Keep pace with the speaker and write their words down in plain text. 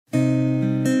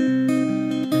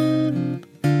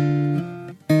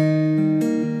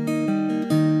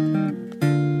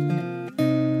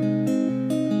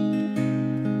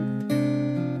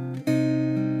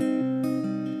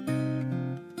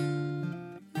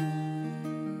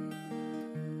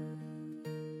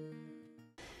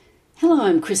Hello,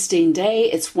 I'm Christine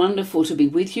Day. It's wonderful to be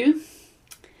with you.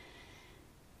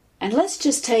 And let's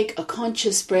just take a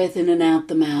conscious breath in and out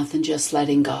the mouth and just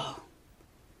letting go.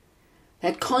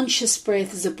 That conscious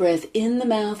breath is a breath in the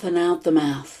mouth and out the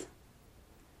mouth.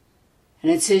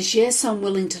 And it says, yes, I'm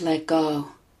willing to let go.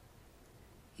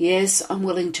 Yes, I'm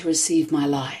willing to receive my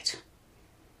light.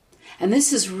 And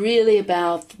this is really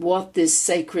about what this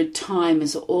sacred time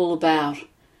is all about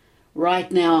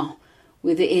right now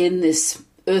within this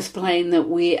earth plane that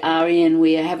we are in.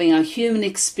 We are having a human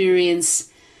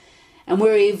experience and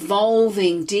we're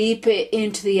evolving deeper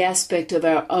into the aspect of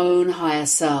our own higher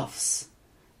selves.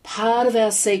 Part of our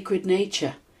sacred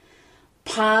nature.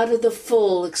 Part of the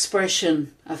full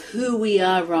expression of who we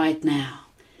are right now.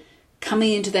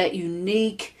 Coming into that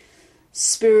unique,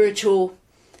 spiritual,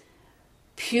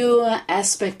 pure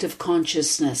aspect of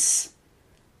consciousness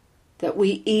that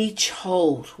we each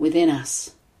hold within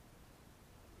us.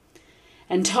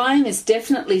 And time is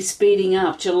definitely speeding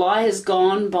up. July has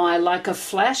gone by like a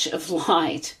flash of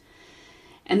light.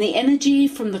 And the energy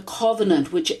from the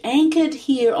covenant, which anchored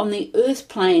here on the earth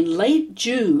plane late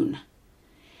June,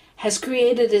 has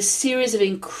created a series of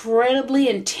incredibly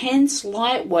intense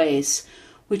light waves,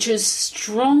 which is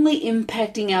strongly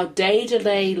impacting our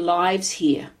day-to-day lives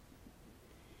here.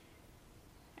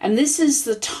 And this is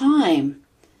the time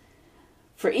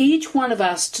for each one of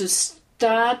us to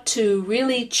start to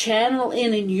really channel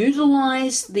in and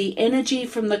utilize the energy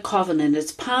from the covenant.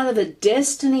 It's part of the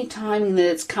destiny timing that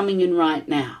it's coming in right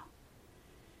now.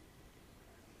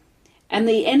 And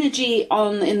the energy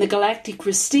in the galactic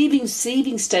receiving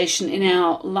station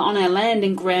on our land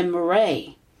in Grand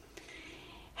Marais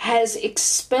has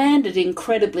expanded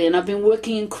incredibly, and I've been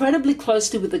working incredibly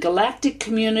closely with the galactic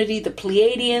community, the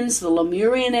Pleiadians, the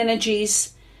Lemurian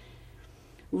energies,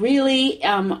 really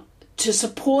to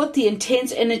support the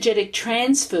intense energetic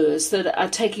transfers that are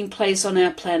taking place on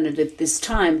our planet at this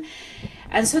time.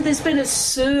 And so there's been a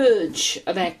surge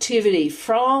of activity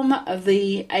from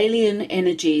the alien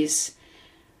energies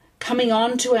coming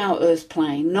onto our earth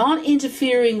plane, not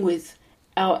interfering with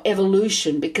our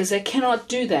evolution, because they cannot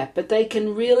do that, but they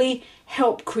can really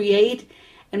help create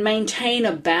and maintain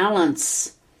a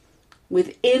balance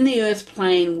within the earth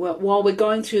plane while we're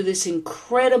going through this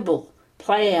incredible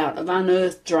play out of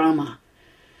unearthed drama,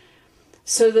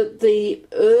 so that the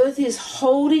earth is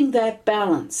holding that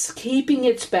balance, keeping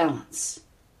its balance.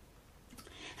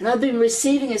 And I've been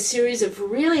receiving a series of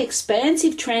really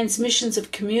expansive transmissions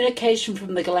of communication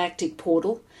from the galactic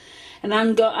portal, and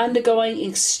undergoing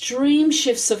extreme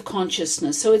shifts of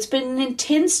consciousness. So it's been an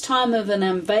intense time of an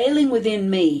unveiling within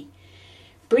me,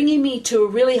 bringing me to a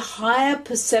really higher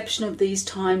perception of these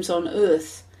times on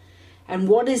Earth and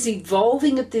what is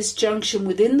evolving at this junction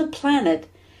within the planet,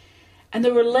 and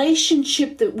the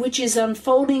relationship which is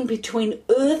unfolding between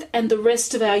Earth and the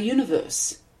rest of our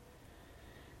universe.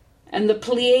 And the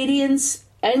Pleiadians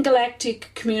and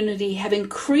galactic community have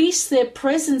increased their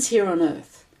presence here on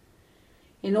Earth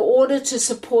in order to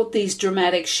support these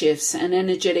dramatic shifts and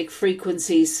energetic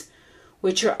frequencies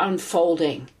which are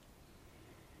unfolding.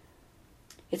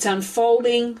 It's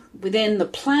unfolding within the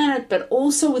planet, but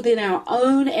also within our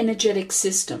own energetic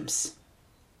systems.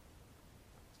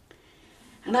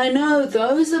 And I know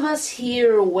those of us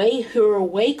here who are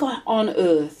awake on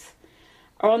Earth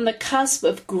are on the cusp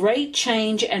of great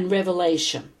change and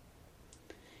revelation.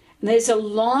 And there's a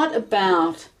lot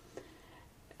about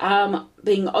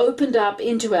being opened up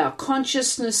into our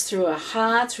consciousness through our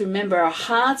hearts. Remember, our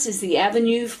hearts is the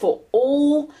avenue for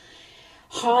all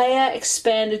higher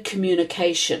expanded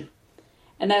communication.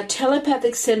 And our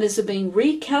telepathic centers are being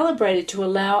recalibrated to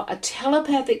allow a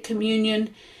telepathic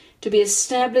communion to be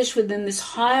established within this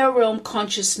higher realm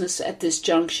consciousness at this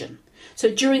junction. So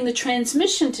during the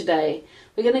transmission today,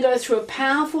 we're going to go through a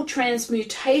powerful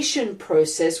transmutation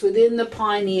process within the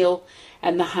pineal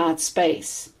and the heart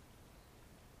space.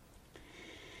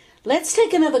 Let's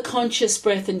take another conscious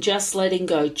breath and just letting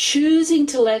go, choosing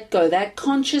to let go. That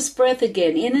conscious breath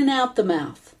again, in and out the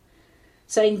mouth.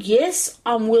 Saying, yes,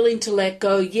 I'm willing to let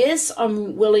go. Yes,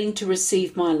 I'm willing to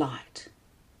receive my light.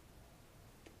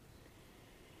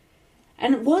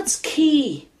 And what's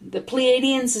key, the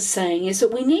Pleiadians are saying, is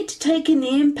that we need to take in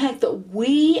the impact that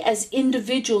we as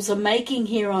individuals are making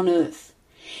here on Earth.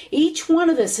 Each one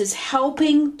of us is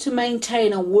helping to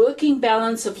maintain a working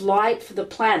balance of light for the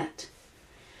planet.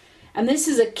 And this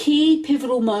is a key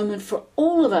pivotal moment for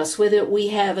all of us, whether we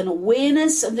have an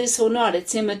awareness of this or not.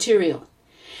 It's immaterial.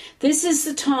 This is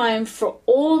the time for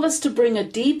all of us to bring a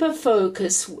deeper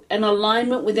focus and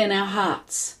alignment within our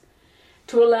hearts,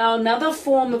 to allow another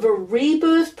form of a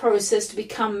rebirth process to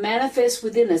become manifest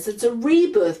within us. It's a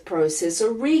rebirth process, a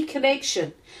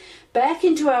reconnection back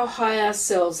into our higher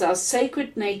selves, our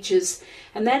sacred natures,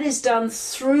 and that is done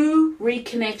through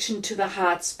reconnection to the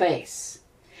heart space.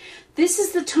 This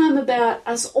is the time about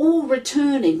us all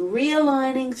returning,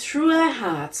 realigning through our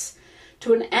hearts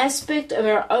to an aspect of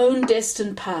our own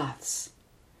destined paths,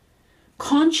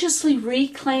 consciously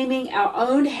reclaiming our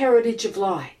own heritage of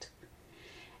light,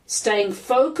 staying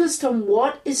focused on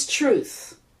what is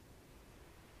truth.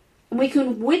 And we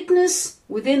can witness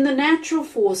within the natural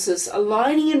forces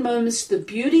aligning in moments to the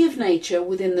beauty of nature,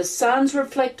 within the sun's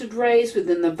reflected rays,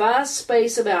 within the vast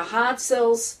space of our heart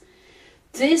cells.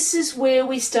 This is where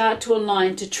we start to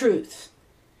align to truth.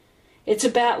 It's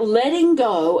about letting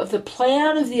go of the play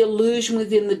out of the illusion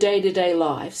within the day-to-day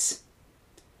lives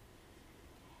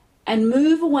and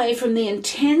move away from the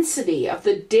intensity of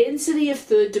the density of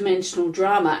third-dimensional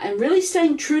drama and really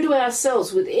staying true to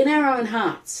ourselves within our own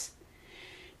hearts.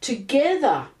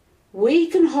 Together, we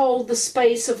can hold the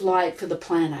space of light for the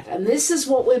planet, and this is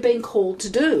what we're being called to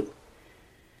do.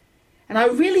 And I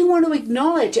really want to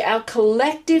acknowledge our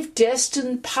collective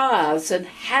destined paths and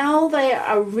how they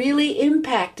are really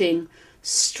impacting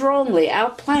strongly our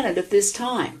planet at this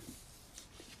time.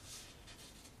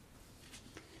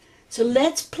 So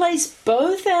let's place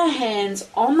both our hands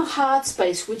on the heart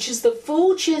space, which is the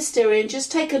full chest area, and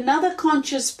just take another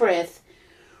conscious breath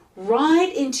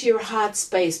right into your heart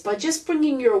space by just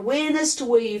bringing your awareness to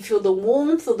where you feel the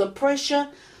warmth or the pressure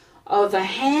of the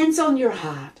hands on your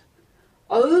heart.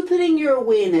 Opening your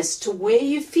awareness to where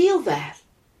you feel that.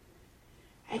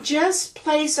 And just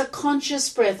place a conscious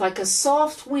breath like a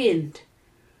soft wind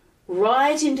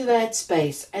right into that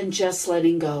space and just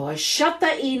letting go.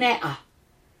 Ashata inea.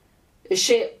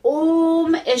 Eshe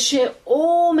om, eshe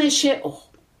om, eshe om.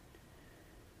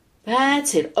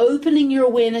 That's it. Opening your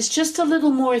awareness just a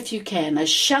little more if you can.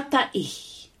 Ashata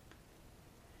I.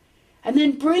 And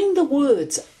then bring the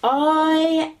words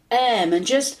I am and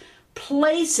just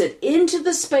place it into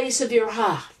the space of your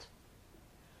heart.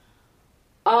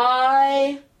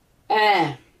 I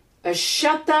am.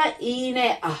 Ashata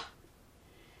inea.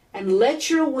 And let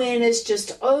your awareness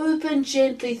just open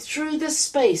gently through the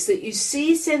space that you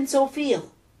see, sense, or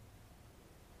feel.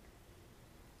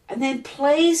 And then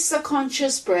place a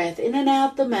conscious breath in and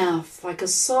out the mouth like a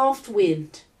soft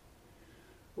wind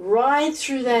right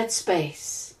through that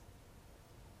space.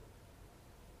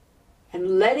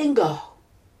 And letting go.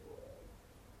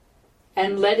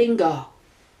 And letting go.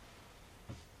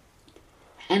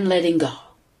 And letting go.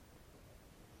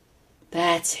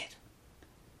 That's it.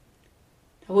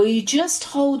 Will you just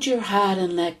hold your heart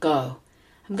and let go?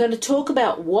 I'm going to talk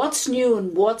about what's new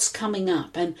and what's coming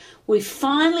up. And we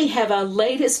finally have our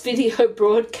latest video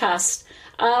broadcast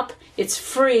up. It's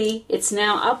free. It's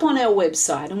now up on our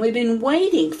website. And we've been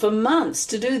waiting for months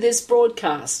to do this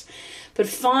broadcast. But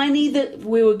finally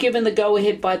we were given the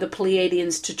go-ahead by the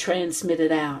Pleiadians to transmit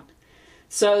it out.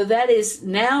 So that is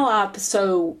now up.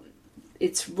 So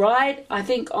it's right, I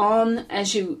think, on,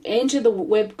 as you enter the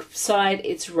website,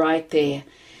 it's right there.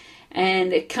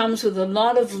 And it comes with a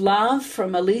lot of love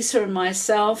from Elisa and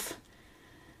myself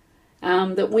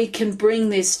that we can bring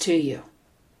this to you.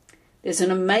 There's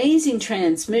an amazing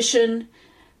transmission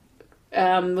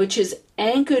which is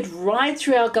anchored right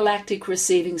through our galactic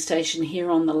receiving station here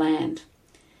on the land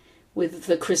with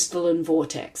the crystalline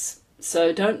vortex.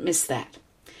 So don't miss that.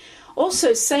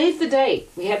 Also, save the date.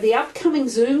 We have the upcoming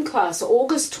Zoom class,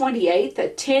 August 28th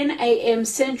at 10 a.m.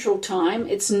 Central Time.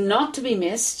 It's not to be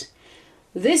missed.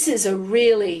 This is a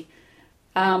really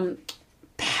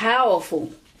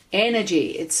powerful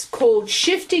energy. It's called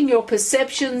Shifting Your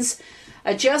Perceptions,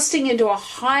 Adjusting into a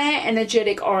Higher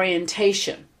Energetic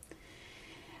Orientation.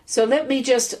 So let me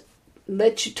just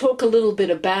let you talk a little bit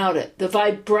about it. The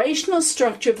vibrational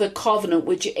structure of the covenant,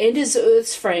 which enters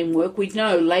Earth's framework, we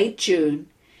know late June,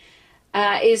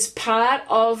 is part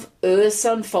of Earth's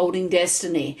unfolding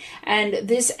destiny. And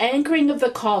this anchoring of the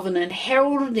covenant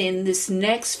heralded in this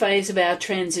next phase of our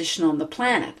transition on the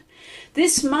planet.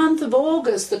 This month of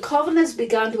August, the covenant has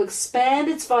begun to expand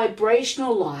its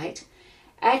vibrational light,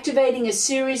 activating a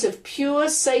series of pure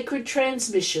sacred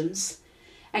transmissions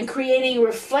and creating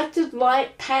reflected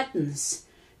light patterns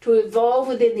to evolve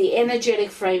within the energetic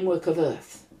framework of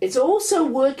Earth. It's also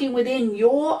working within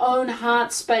your own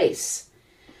heart space.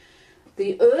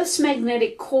 The Earth's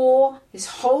magnetic core is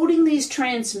holding these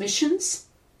transmissions,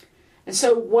 and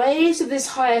so waves of this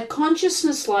higher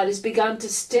consciousness light has begun to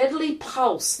steadily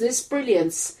pulse this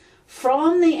brilliance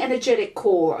from the energetic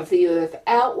core of the Earth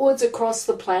outwards across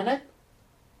the planet,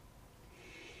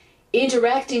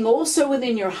 interacting also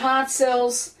within your heart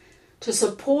cells to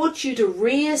support you to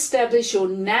re-establish your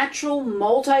natural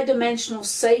multidimensional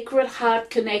sacred heart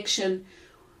connection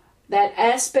that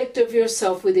aspect of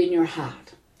yourself within your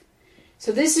heart.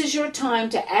 So this is your time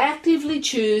to actively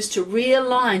choose to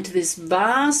realign to this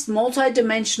vast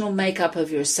multidimensional makeup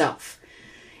of yourself.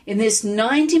 In this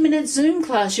 90-minute Zoom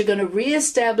class, you're going to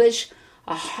reestablish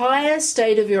a higher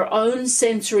state of your own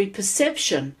sensory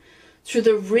perception through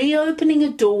the reopening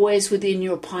of doorways within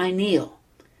your pineal.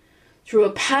 Through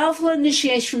a powerful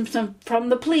initiation from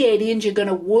the Pleiadians, you're going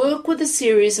to work with a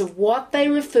series of what they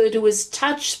refer to as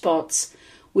touch spots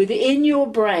within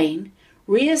your brain,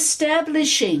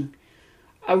 reestablishing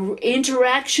an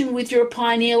interaction with your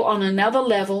pineal on another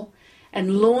level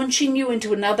and launching you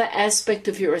into another aspect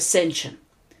of your ascension.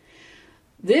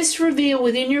 This reveal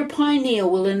within your pineal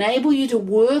will enable you to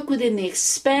work within the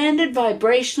expanded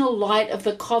vibrational light of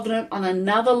the covenant on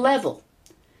another level.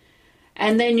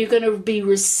 And then you're going to be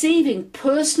receiving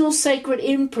personal sacred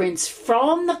imprints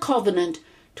from the covenant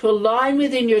to align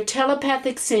within your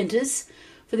telepathic centers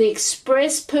for the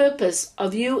express purpose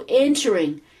of you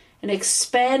entering an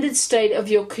expanded state of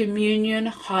your communion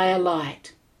higher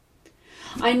light.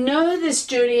 I know this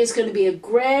journey is going to be a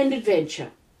grand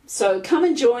adventure. So come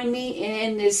and join me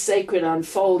in this sacred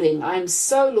unfolding. I'm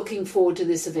so looking forward to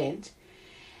this event.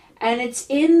 And it's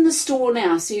in the store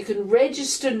now, so you can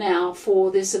register now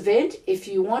for this event if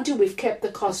you want to. We've kept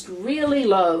the cost really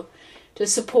low to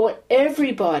support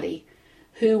everybody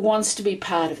who wants to be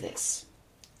part of this.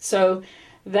 So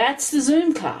that's the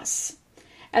Zoom class.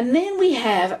 And then we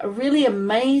have a really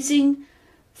amazing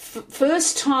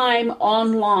first time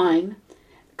online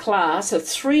class, a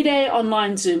 3-day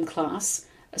online Zoom class,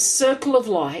 a Circle of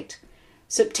Light,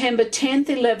 September 10th,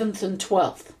 11th, and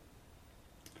 12th.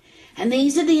 And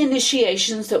these are the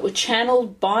initiations that were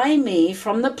channeled by me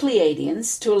from the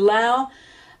Pleiadians to allow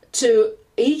to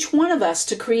each one of us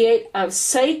to create a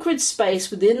sacred space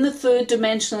within the third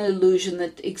dimensional illusion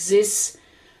that exists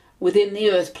within the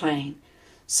earth plane.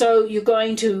 So you're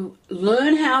going to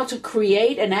learn how to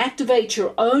create and activate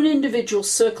your own individual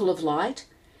circle of light.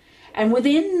 And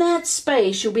within that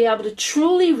space, you'll be able to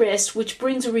truly rest, which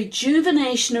brings a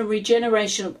rejuvenation and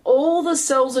regeneration of all the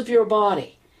cells of your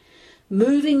body,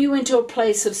 moving you into a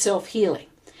place of self-healing.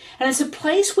 And it's a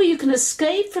place where you can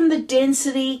escape from the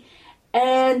density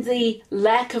and the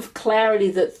lack of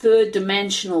clarity, that third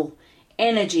dimensional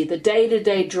energy, the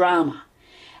day-to-day drama,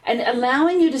 and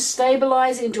allowing you to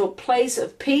stabilize into a place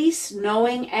of peace,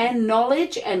 knowing, and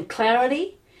knowledge and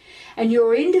clarity. And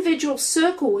your individual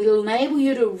circle will enable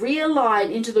you to realign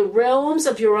into the realms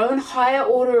of your own higher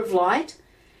order of light,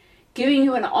 giving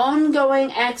you an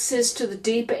ongoing access to the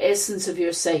deeper essence of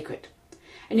your sacred.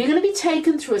 And you're going to be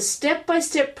taken through a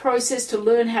step-by-step process to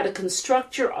learn how to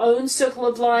construct your own circle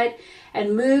of light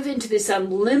and move into this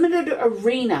unlimited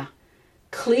arena,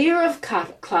 clear of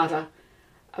clutter,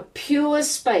 a pure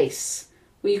space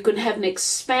where you can have an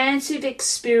expansive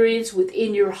experience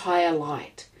within your higher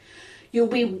light. You'll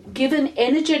be given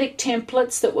energetic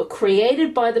templates that were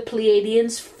created by the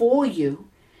Pleiadians for you,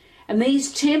 and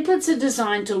these templates are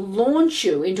designed to launch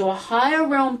you into a higher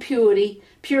realm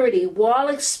purity while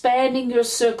expanding your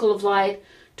circle of light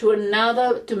to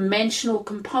another dimensional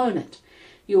component.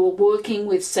 You are working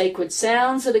with sacred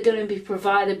sounds that are going to be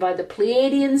provided by the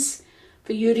Pleiadians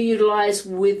for you to utilize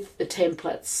with the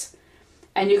templates.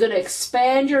 And you're going to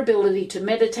expand your ability to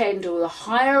meditate into the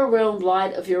higher realm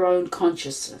light of your own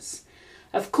consciousness.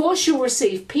 Of course, you'll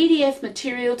receive PDF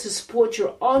material to support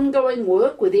your ongoing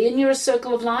work within your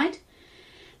circle of light.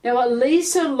 Now,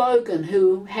 Elisa Logan,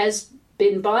 who has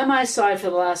been by my side for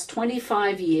the last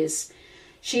 25 years,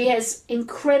 she has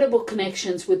incredible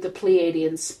connections with the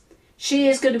Pleiadians. She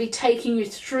is going to be taking you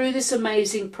through this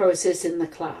amazing process in the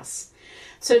class.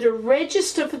 So to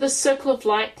register for the Circle of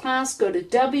Light class, go to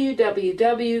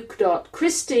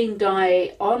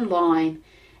www.christinedieonline,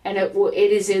 and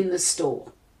it is in the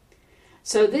store.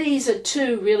 So these are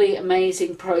two really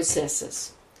amazing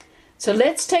processes. So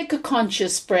let's take a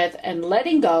conscious breath and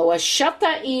letting go.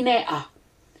 Ashata ine a.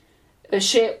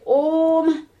 Eshe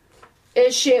om,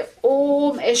 eshe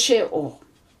om, eshe om.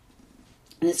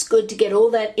 And it's good to get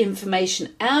all that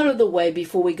information out of the way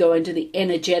before we go into the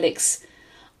energetics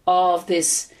of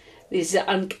these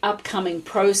upcoming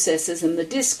processes and the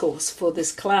discourse for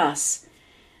this class.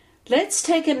 Let's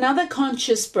take another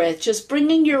conscious breath, just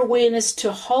bringing your awareness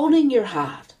to holding your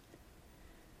heart.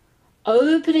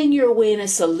 Opening your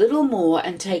awareness a little more,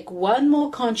 and take one more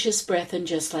conscious breath and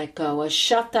just let go.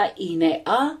 Ashata ine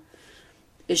a,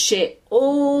 eshe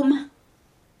om,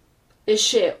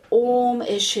 eshe om,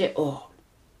 eshe om.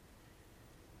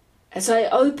 As I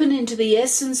open into the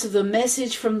essence of the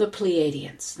message from the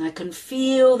Pleiadians, and I can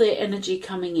feel their energy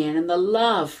coming in and the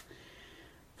love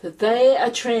that they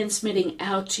are transmitting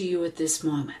out to you at this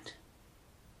moment.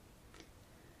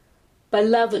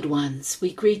 Beloved ones,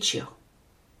 we greet you.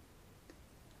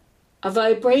 A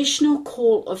vibrational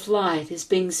call of light is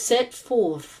being set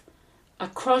forth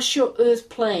across your earth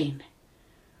plane,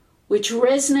 which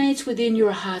resonates within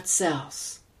your heart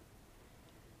cells.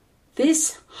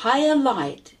 This higher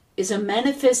light is a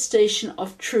manifestation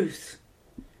of truth,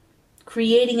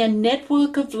 creating a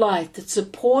network of light that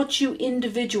supports you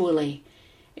individually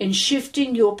in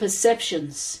shifting your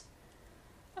perceptions,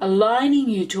 aligning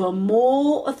you to a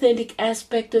more authentic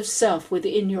aspect of self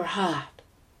within your heart.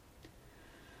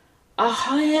 A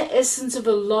higher essence of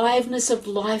aliveness of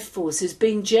life force is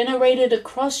being generated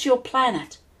across your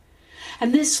planet,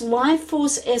 and this life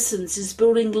force essence is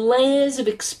building layers of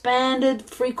expanded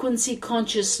frequency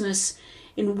consciousness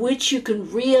in which you can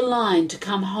realign to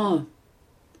come home.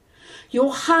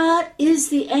 Your heart is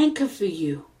the anchor for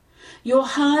you. Your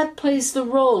heart plays the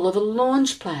role of a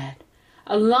launch pad,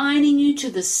 aligning you to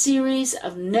the series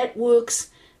of networks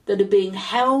that are being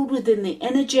held within the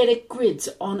energetic grids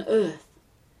on Earth.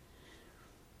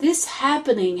 This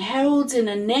happening heralds in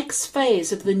a next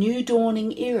phase of the new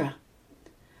dawning era.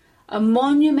 A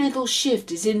monumental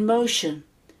shift is in motion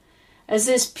as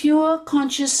this pure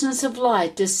consciousness of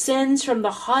light descends from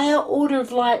the higher order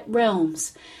of light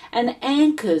realms and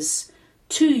anchors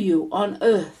to you on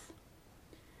Earth.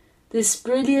 This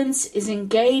brilliance is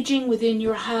engaging within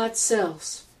your heart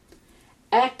cells,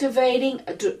 activating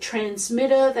a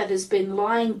transmitter that has been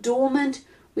lying dormant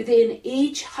within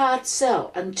each heart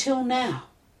cell until now.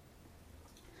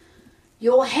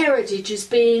 Your heritage is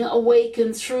being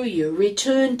awakened through you,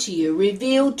 returned to you,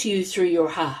 revealed to you through your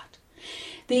heart.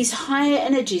 These higher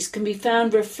energies can be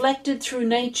found reflected through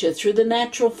nature, through the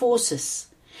natural forces.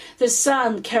 The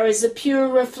sun carries the pure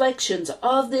reflections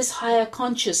of this higher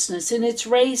consciousness in its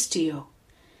rays to you.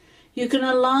 You can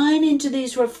align into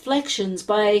these reflections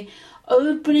by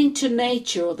opening to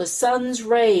nature or the sun's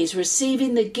rays,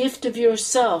 receiving the gift of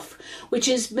yourself, which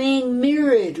is being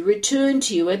mirrored, returned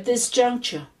to you at this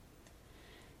juncture.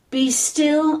 Be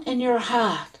still in your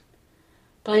heart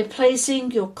by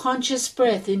placing your conscious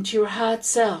breath into your heart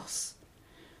cells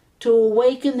to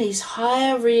awaken these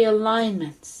higher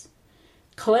realignments.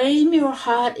 Claim your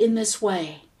heart in this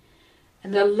way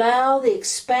and allow the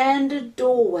expanded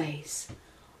doorways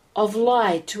of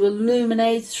light to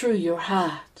illuminate through your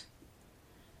heart.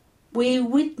 We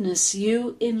witness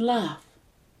you in love.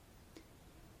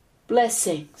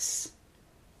 Blessings,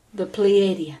 the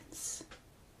Pleiadians.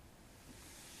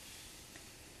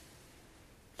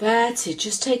 That's it.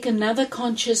 Just take another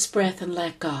conscious breath and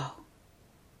let go.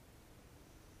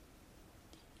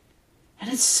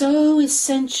 And it's so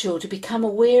essential to become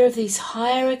aware of these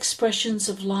higher expressions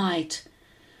of light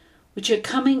which are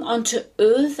coming onto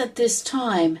Earth at this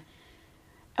time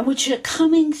and which are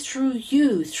coming through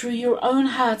you, through your own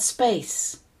heart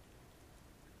space.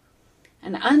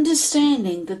 And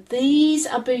understanding that these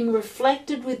are being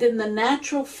reflected within the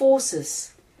natural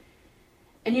forces,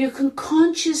 and you can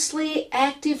consciously,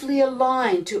 actively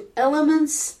align to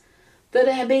elements that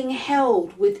are being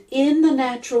held within the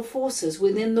natural forces,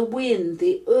 within the wind,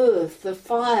 the earth, the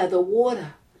fire, the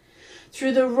water,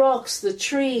 through the rocks, the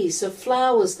trees, the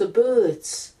flowers, the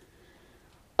birds,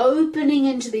 opening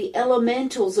into the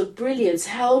elementals of brilliance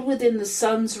held within the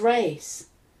sun's rays.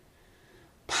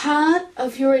 Part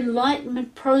of your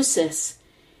enlightenment process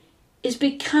is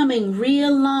becoming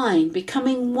realigned,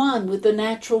 becoming one with the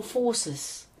natural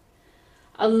forces,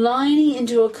 aligning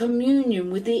into a communion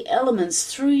with the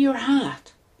elements through your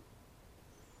heart.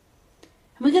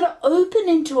 And we're going to open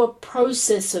into a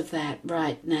process of that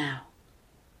right now.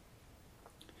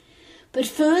 But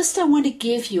first I want to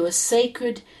give you a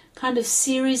sacred kind of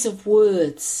series of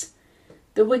words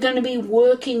that we're going to be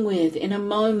working with in a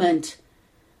moment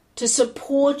to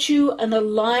support you in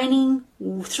aligning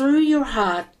through your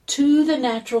heart to the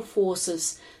natural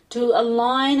forces, to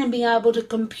align and be able to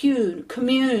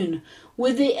commune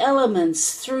with the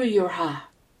elements through your heart.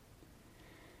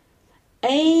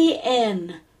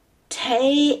 A-N,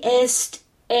 te est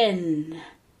en.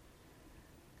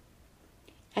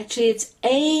 Actually, it's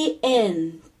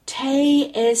A-N,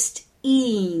 te est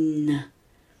in.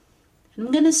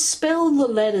 I'm going to spell the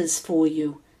letters for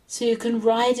you so you can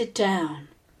write it down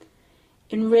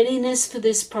in readiness for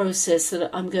this process that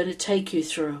I'm going to take you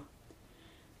through.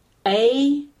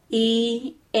 A-E-N,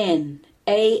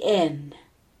 A-N.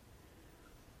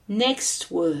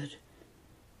 Next word,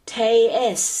 te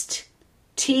est,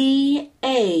 T-A-E-S-T.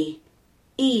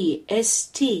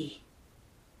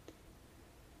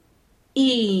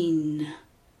 In,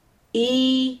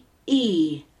 E-E-N-N-N.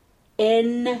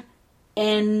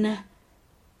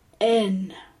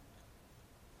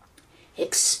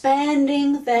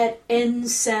 Expanding that N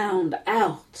sound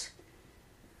out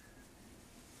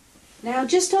Now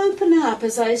just open up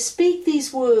as I speak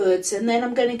these words, and then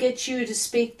I'm going to get you to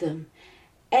speak them.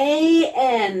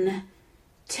 A-N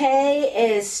te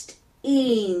est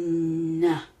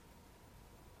in.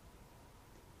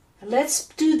 Let's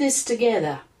do this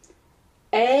together.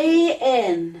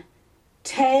 A-N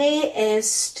te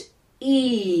est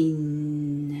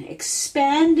in.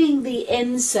 Expanding the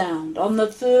N sound on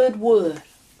the third word.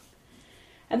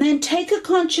 And then take a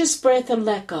conscious breath and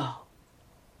let go.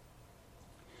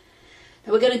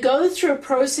 Now we're going to go through a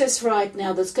process right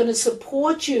now that's going to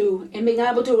support you in being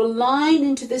able to align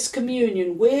into this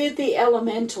communion with the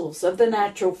elementals of the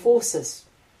natural forces.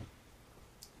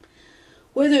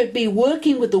 Whether it be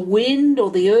working with the wind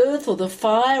or the earth or the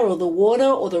fire or the water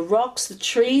or the rocks, the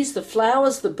trees, the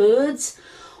flowers, the birds,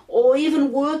 or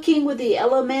even working with the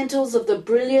elementals of the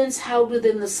brilliance held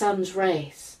within the sun's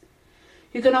rays.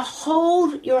 You're going to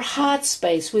hold your heart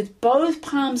space with both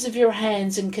palms of your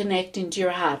hands and connect into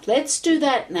your heart. Let's do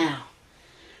that now.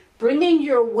 Bringing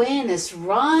your awareness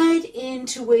right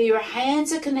into where your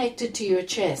hands are connected to your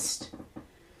chest,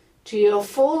 to your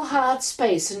full heart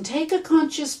space, and take a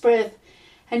conscious breath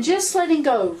and just letting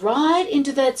go right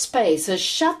into that space.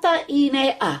 Ashata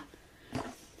ine a.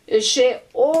 Eshe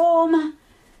om,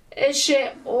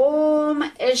 eshe om,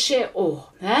 eshe om.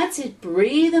 That's it.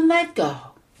 Breathe and let go.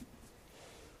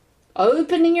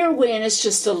 Opening your awareness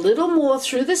just a little more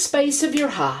through the space of your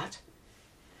heart.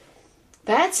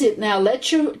 That's it. Now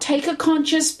let you take a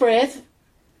conscious breath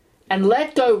and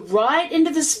let go right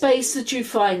into the space that you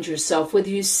find yourself. Whether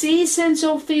you see, sense,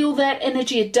 or feel that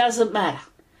energy, it doesn't matter.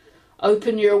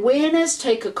 Open your awareness,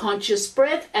 take a conscious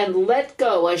breath, and let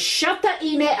go. Ashata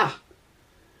inea.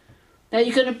 Now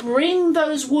you're going to bring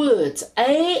those words,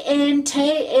 A-N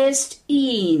te est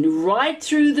in, right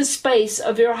through the space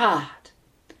of your heart.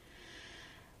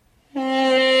 A-N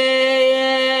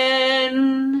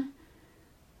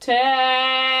te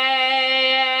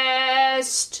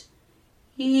est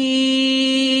in.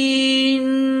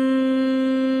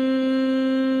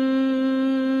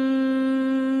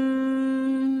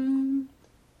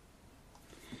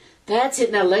 That's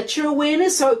it. Now let your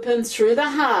awareness open through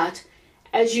the heart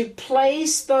as you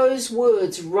place those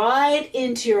words right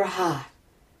into your heart.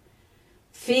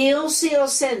 Feel, see, or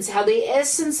sense how the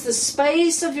essence, the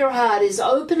space of your heart is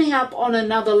opening up on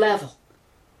another level.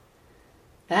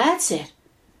 That's it.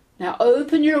 Now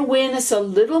open your awareness a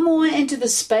little more into the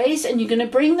space, and you're going to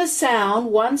bring the sound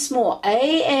once more.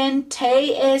 A-N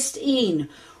te est in.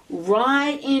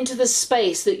 Right into the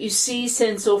space that you see,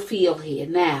 sense, or feel here.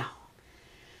 Now.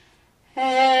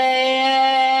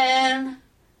 A-N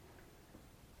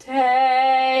te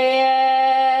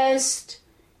est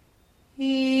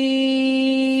in.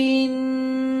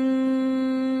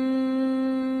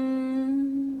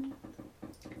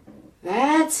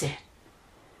 That's it.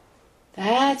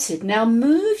 That's it. Now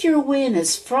move your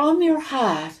awareness from your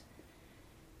heart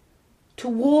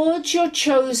towards your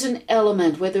chosen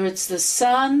element, whether it's the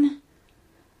sun,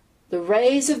 the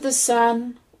rays of the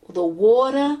sun, or the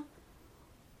water,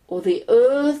 or the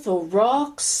earth, or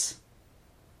rocks,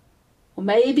 or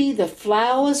maybe the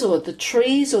flowers, or the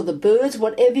trees, or the birds,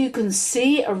 whatever you can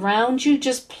see around you,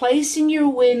 just placing your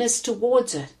awareness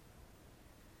towards it.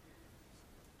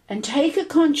 And take a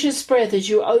conscious breath as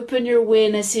you open your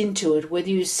awareness into it. Whether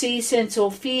you see, sense, or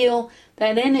feel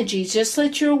that energy, just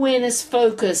let your awareness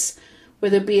focus,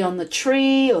 whether it be on the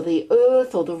tree, or the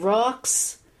earth, or the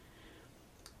rocks,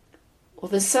 or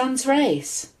the sun's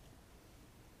rays.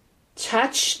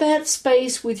 Touch that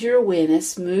space with your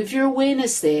awareness. Move your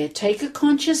awareness there. Take a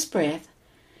conscious breath.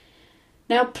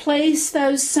 Now place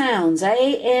those sounds,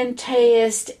 A-N te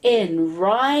est N,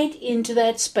 right into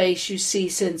that space you see,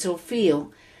 sense, or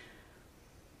feel.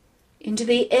 Into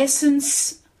the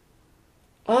essence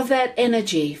of that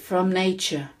energy from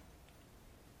nature.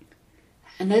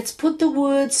 And let's put the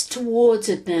words towards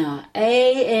it now.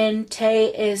 A-N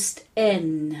te est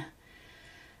N.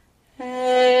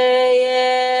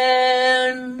 A-N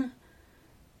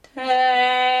te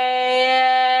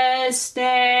est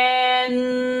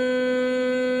N.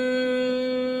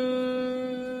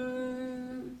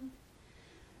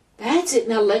 That's it.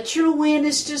 Now let your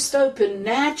awareness just open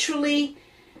naturally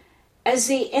as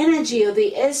the energy or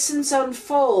the essence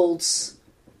unfolds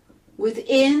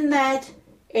within that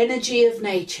energy of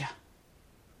nature.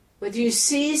 Whether you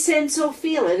see, sense, or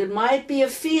feel it, it might be a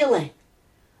feeling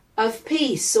of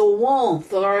peace or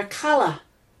warmth or a color.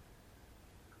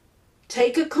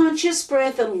 Take a conscious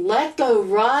breath and let go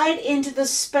right into the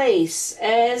space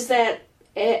as that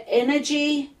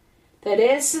energy, that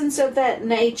essence of that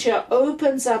nature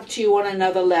opens up to you on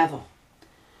another level.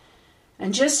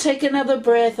 And just take another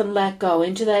breath and let go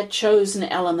into that chosen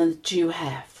element that you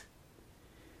have.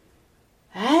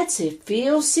 That's it.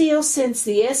 Feel, see or sense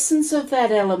the essence of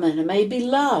that element. It may be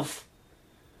love,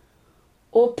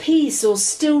 or peace, or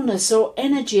stillness, or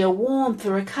energy, or warmth,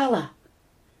 or a colour.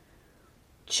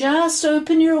 Just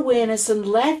open your awareness and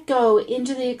let go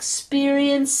into the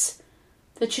experience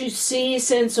that you see,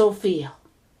 sense, or feel.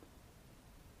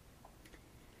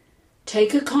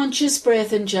 Take a conscious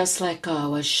breath and just let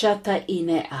go. Ashata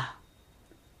inea.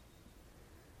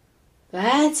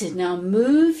 That's it. Now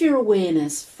move your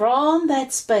awareness from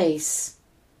that space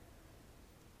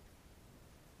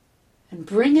and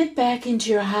bring it back into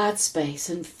your heart space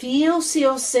and feel, see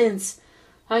or sense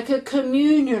like a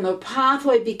communion or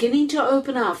pathway beginning to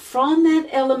open up from that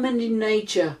element in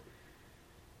nature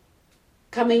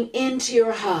coming into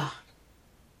your heart.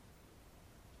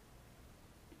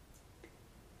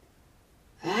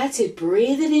 That's it.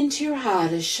 Breathe it into your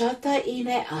heart. Ashata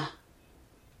inea.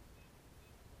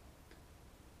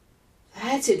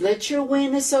 That's it. Let your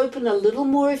awareness open a little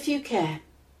more if you can.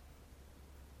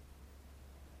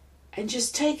 And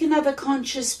just take another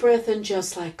conscious breath and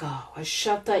just let go.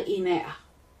 Ashata inea.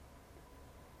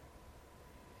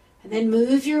 And then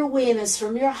move your awareness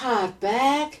from your heart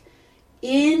back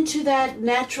into that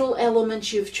natural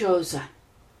element you've chosen.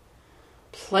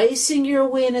 Placing your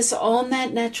awareness on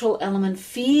that natural element.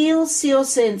 Feel, see or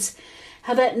sense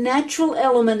how that natural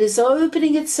element is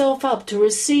opening itself up to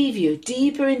receive you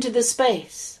deeper into the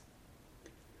space.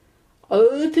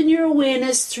 Open your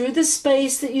awareness through the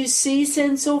space that you see,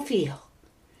 sense or feel.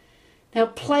 Now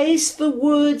place the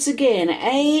words again,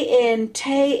 A-N-T-S-N,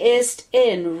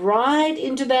 right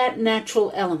into that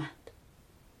natural element.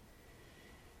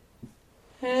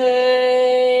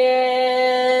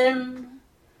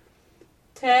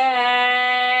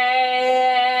 Test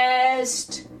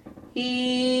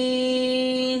in.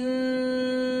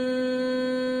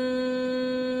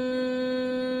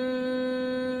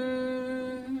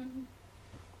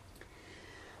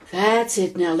 That's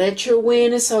it. Now let your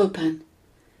awareness open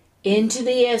into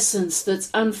the essence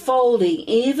that's unfolding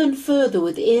even further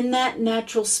within that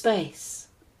natural space.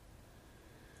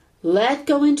 Let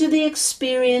go into the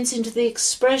experience, into the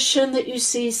expression that you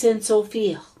see, sense or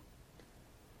feel.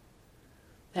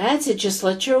 That's it. Just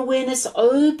let your awareness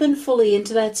open fully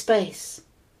into that space.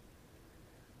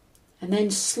 And then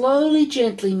slowly,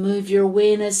 gently move your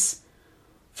awareness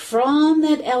from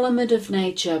that element of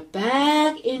nature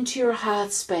back into your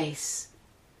heart space.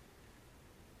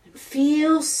 And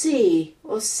feel, see,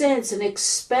 or sense an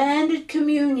expanded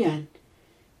communion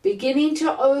beginning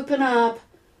to open up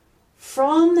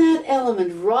from that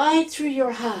element right through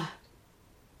your heart.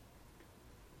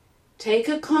 Take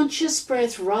a conscious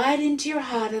breath right into your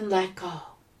heart and let go.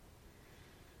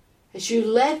 As you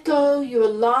let go, you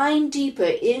align deeper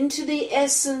into the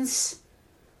essence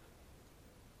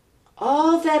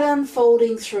of that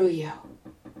unfolding through you.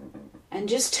 And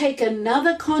just take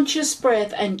another conscious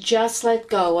breath and just let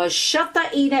go. Ashata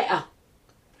inea.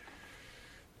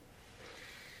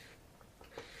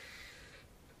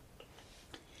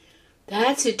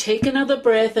 That's it. Take another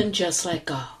breath and just let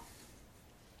go.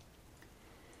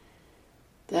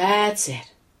 That's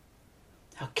it.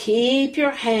 Now keep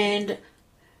your hand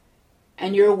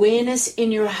and your awareness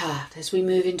in your heart as we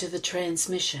move into the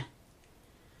transmission.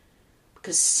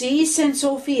 Because see, sense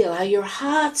or feel how your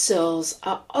heart cells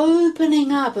are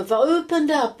opening up, have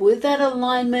opened up with that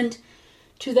alignment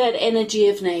to that energy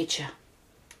of nature.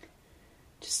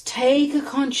 Just take a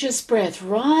conscious breath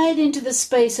right into the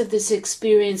space of this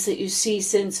experience that you see,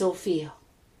 sense or feel.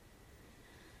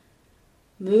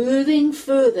 Moving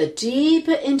further,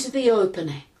 deeper into the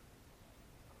opening.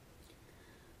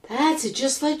 That's it.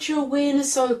 Just let your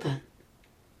awareness open.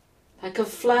 Like a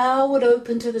flower would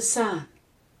open to the sun.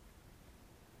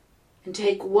 And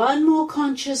take one more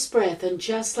conscious breath and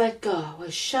just let go.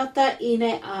 Ashata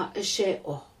inea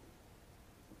asheo.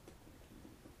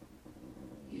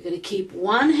 You're going to keep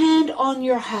one hand on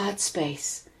your heart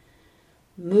space.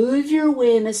 Move your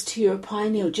awareness to your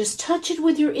pineal. Just touch it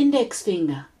with your index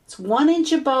finger. It's 1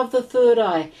 inch above the third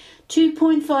eye,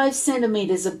 2.5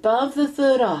 centimeters above the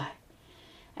third eye.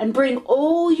 And bring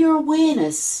all your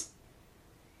awareness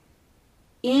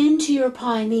into your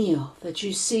pineal that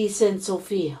you see, sense or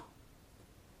feel.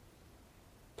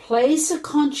 Place a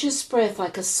conscious breath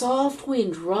like a soft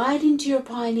wind right into your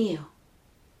pineal.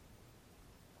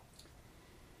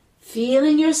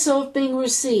 Feeling yourself being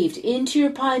received into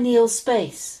your pineal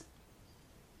space.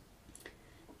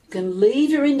 You can leave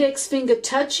your index finger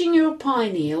touching your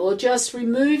pineal or just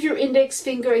remove your index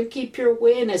finger and keep your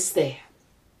awareness there.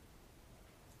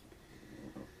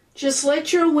 Just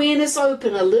let your awareness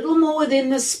open a little more within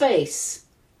the space.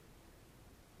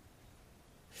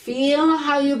 Feel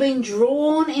how you're being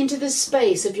drawn into the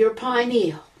space of your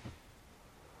pineal.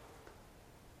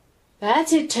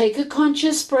 That's it. Take a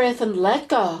conscious breath and let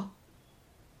go.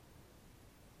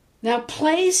 Now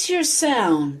place your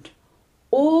sound,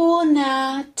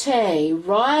 O-na-te,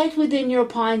 right within your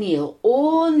pineal.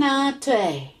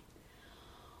 O-na-te.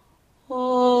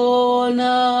 O-na-te.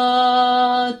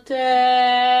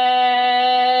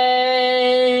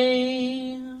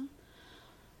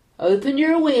 Open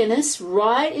your awareness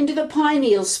right into the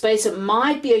pineal space. It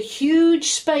might be a huge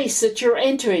space that you're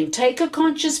entering. Take a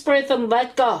conscious breath and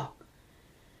let go.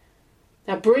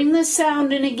 Now bring the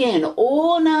sound in again.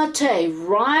 O-na-te,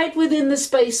 right within the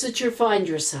space that you find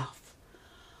yourself.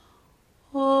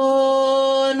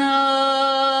 O-na-te.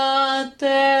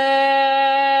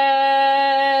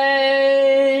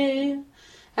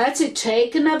 That's it.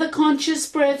 Take another conscious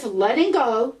breath, letting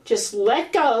go. Just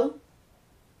let go.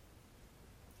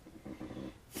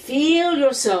 Feel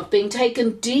yourself being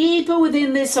taken deeper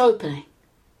within this opening.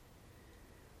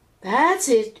 That's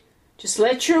it. Just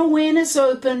let your awareness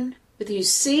open. Whether you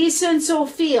see, sense, or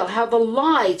feel how the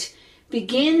light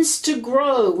begins to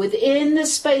grow within the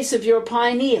space of your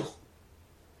pineal.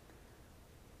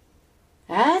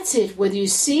 That's it. Whether you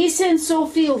see, sense, or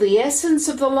feel the essence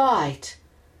of the light.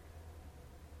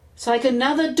 It's like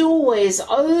another doorway is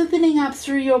opening up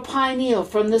through your pineal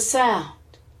from the sound.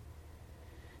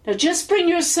 Now just bring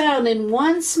your sound in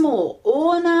once more,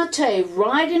 O-na-te,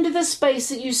 right into the space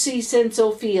that you see, sense,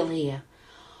 or feel here.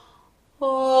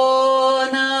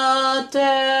 O-na-te.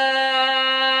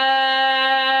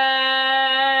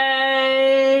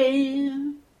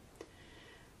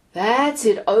 That's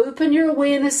it. Open your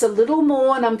awareness a little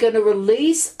more, and I'm going to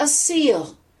release a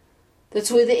seal that's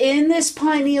within this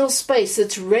pineal space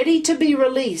that's ready to be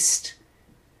released.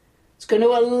 It's going to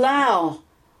allow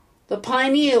the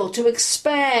pineal to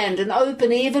expand and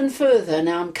open even further.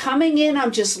 Now I'm coming in,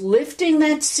 I'm just lifting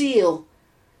that seal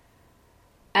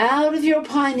out of your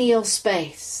pineal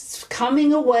space. It's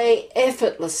coming away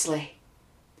effortlessly.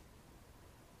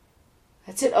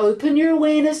 That's it. Open your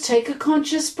awareness, take a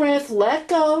conscious breath, let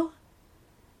go.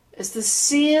 As the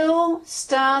seal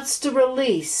starts to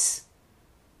release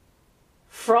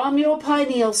from your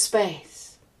pineal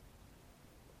space.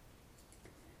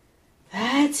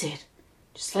 That's it.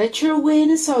 Just let your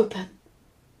awareness open.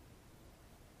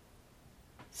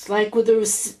 It's like with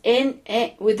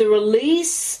the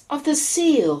release of the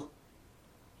seal,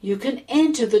 you can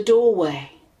enter the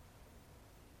doorway.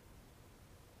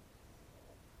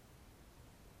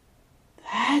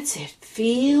 That's it.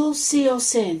 Feel, see, or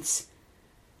sense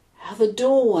how the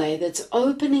doorway that's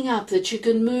opening up that you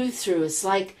can move through. It's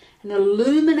like an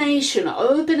illumination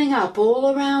opening up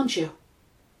all around you.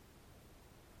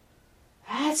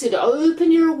 That's it.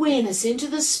 Open your awareness into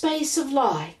the space of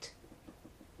light.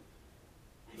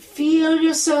 Feel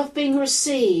yourself being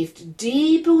received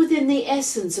deeper within the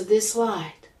essence of this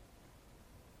light.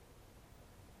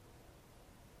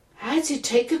 As you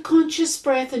take a conscious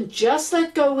breath and just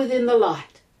let go within the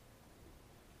light.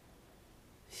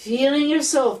 Feeling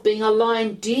yourself being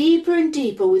aligned deeper and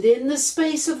deeper within the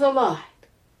space of the light.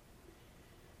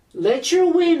 Let your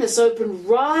awareness open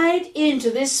right into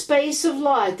this space of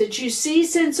light that you see,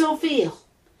 sense, or feel.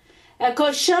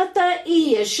 Akoshata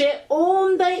iya she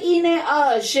om da ine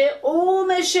a she om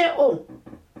e she om.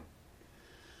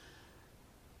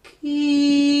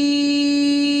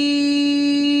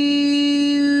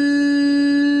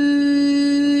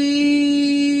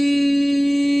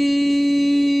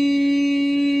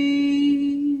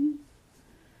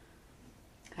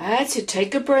 That's it.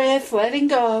 Take a breath, letting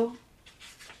go.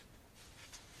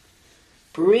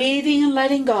 Breathing and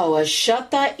letting go.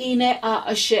 Ashata ine a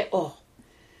ashe o.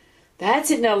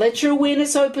 That's it. Now let your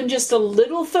awareness open just a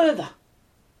little further.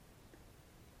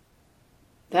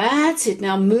 That's it.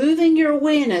 Now moving your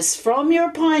awareness from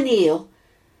your pineal,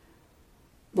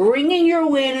 bringing your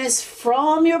awareness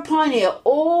from your pineal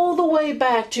all the way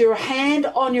back to your hand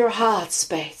on your heart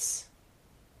space.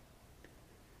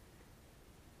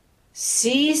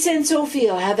 See, sense, or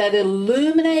feel how that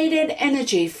illuminated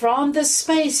energy from the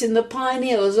space in the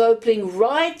pineal is opening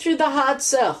right through the heart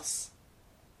cells.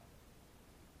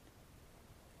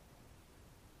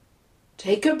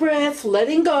 Take a breath,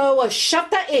 letting go,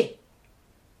 ashata-e.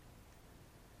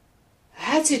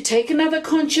 That's it. Take another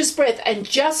conscious breath and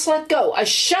just let go.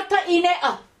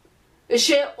 Ashata-ine-a.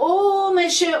 She-om,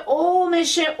 she-om,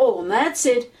 she-om. That's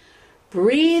it.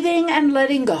 Breathing and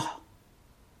letting go.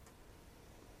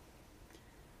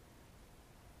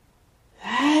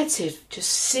 That's it.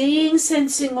 Just seeing,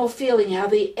 sensing, or feeling how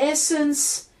the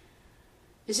essence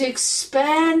is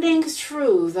expanding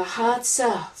through the heart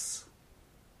cells.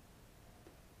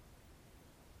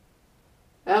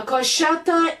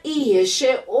 Akashata I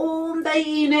she om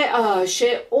daine a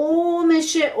she om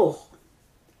she oh.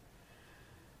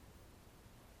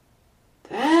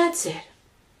 That's it.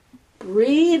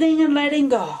 Breathing and letting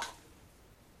go.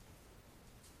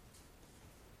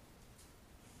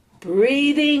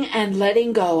 Breathing and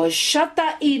letting go.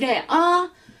 Ashata ine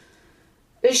a.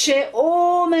 She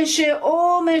om she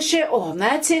om she om.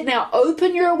 That's it. Now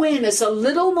open your awareness a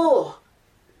little more.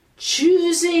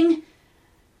 Choosing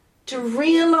to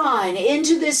realign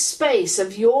into this space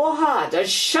of your heart.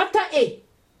 Ashata I.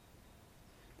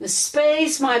 The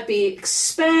space might be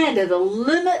expanded, a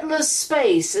limitless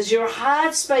space as your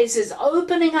heart space is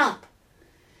opening up.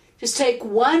 Just take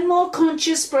one more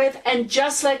conscious breath and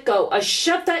just let go.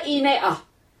 Ashata inea.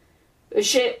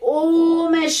 She o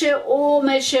meshe o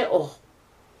meshe o.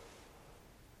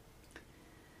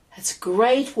 That's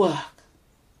great work.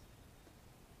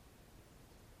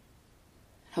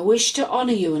 I wish to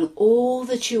honor you in all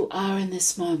that you are in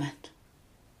this moment.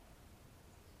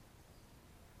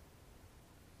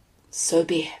 So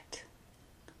be it.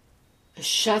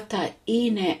 Ashata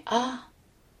inea.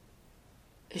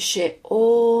 She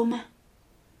om.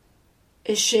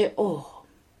 She om.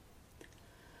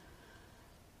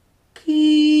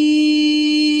 Ki